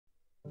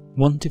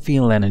Want to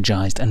feel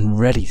energized and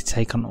ready to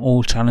take on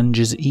all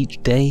challenges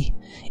each day?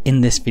 In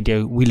this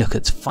video, we look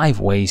at 5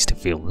 ways to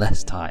feel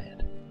less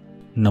tired.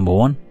 Number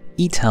 1.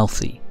 Eat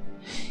healthy.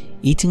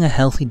 Eating a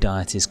healthy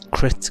diet is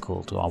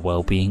critical to our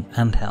well-being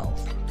and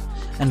health.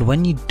 And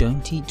when you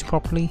don't eat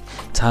properly,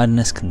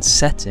 tiredness can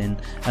set in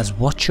as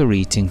what you're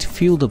eating to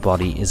fuel the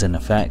body is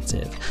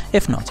ineffective,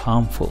 if not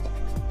harmful.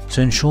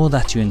 So ensure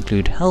that you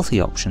include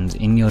healthy options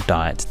in your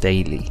diet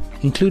daily,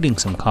 including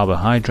some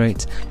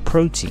carbohydrates,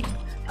 protein,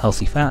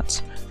 healthy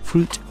fats,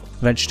 fruit,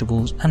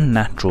 vegetables and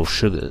natural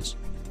sugars.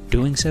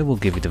 Doing so will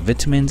give you the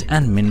vitamins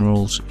and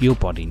minerals your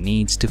body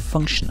needs to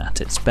function at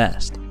its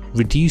best,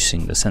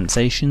 reducing the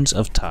sensations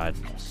of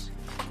tiredness.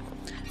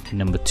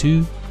 Number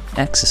 2.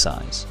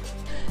 Exercise.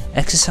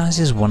 Exercise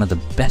is one of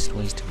the best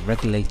ways to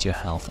regulate your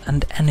health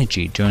and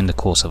energy during the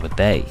course of a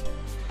day.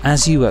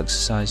 As you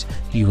exercise,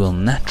 you will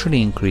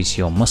naturally increase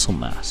your muscle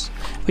mass,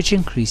 which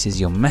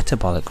increases your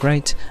metabolic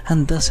rate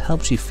and thus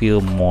helps you feel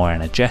more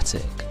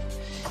energetic.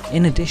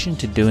 In addition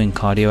to doing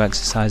cardio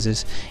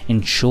exercises,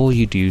 ensure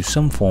you do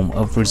some form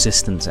of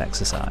resistance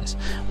exercise,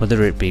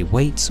 whether it be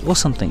weights or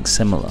something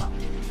similar.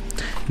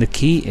 The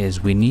key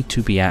is we need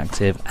to be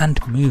active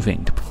and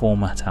moving to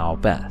perform at our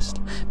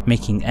best,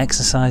 making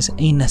exercise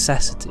a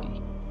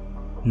necessity.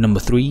 Number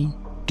 3.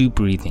 Do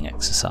breathing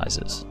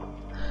exercises.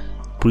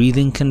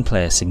 Breathing can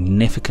play a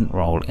significant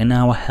role in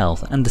our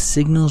health and the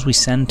signals we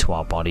send to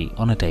our body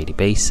on a daily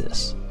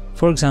basis.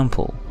 For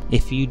example,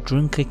 if you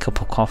drink a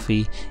cup of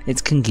coffee,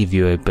 it can give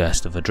you a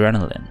burst of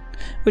adrenaline,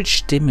 which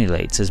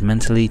stimulates us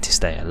mentally to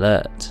stay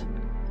alert.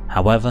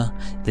 However,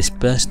 this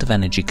burst of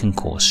energy can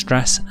cause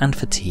stress and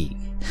fatigue,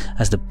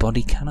 as the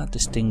body cannot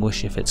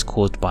distinguish if it's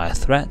caused by a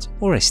threat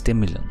or a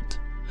stimulant.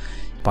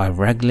 By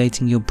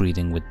regulating your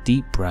breathing with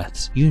deep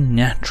breaths, you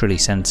naturally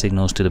send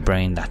signals to the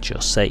brain that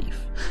you're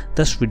safe,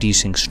 thus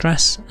reducing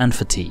stress and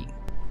fatigue.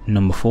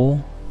 Number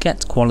 4.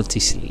 Get quality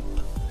sleep.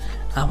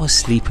 Our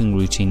sleeping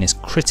routine is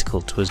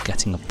critical to us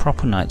getting a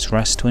proper night's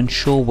rest to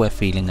ensure we're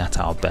feeling at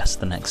our best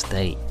the next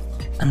day,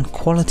 and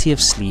quality of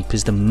sleep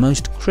is the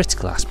most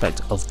critical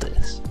aspect of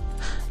this.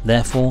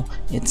 Therefore,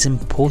 it's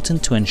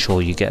important to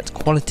ensure you get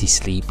quality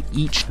sleep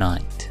each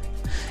night.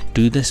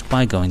 Do this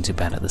by going to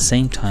bed at the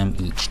same time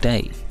each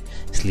day.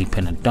 Sleep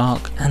in a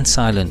dark and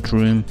silent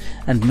room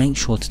and make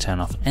sure to turn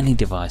off any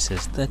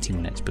devices 30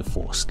 minutes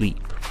before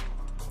sleep.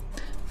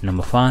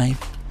 Number 5.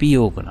 Be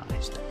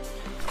organized.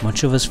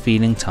 Much of us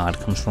feeling tired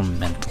comes from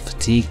mental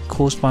fatigue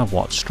caused by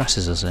what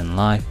stresses us in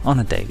life on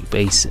a daily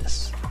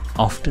basis.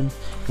 Often,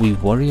 we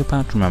worry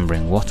about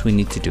remembering what we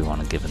need to do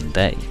on a given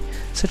day,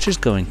 such as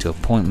going to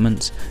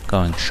appointments,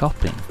 going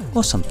shopping,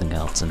 or something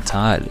else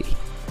entirely.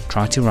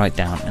 Try to write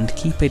down and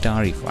keep a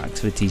diary for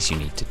activities you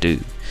need to do,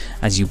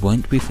 as you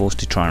won't be forced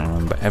to try and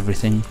remember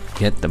everything,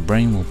 yet the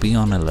brain will be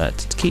on alert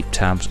to keep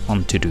tabs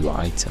on to-do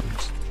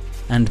items.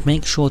 And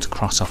make sure to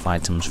cross off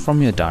items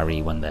from your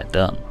diary when they're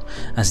done,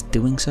 as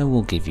doing so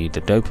will give you the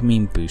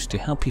dopamine boost to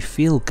help you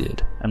feel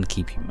good and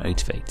keep you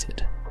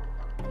motivated.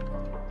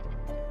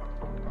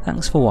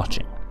 Thanks for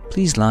watching.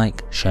 Please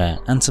like, share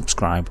and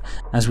subscribe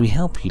as we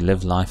help you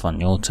live life on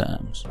your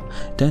terms.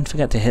 Don't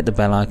forget to hit the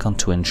bell icon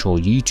to ensure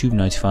YouTube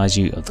notifies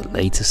you of the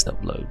latest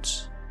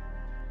uploads.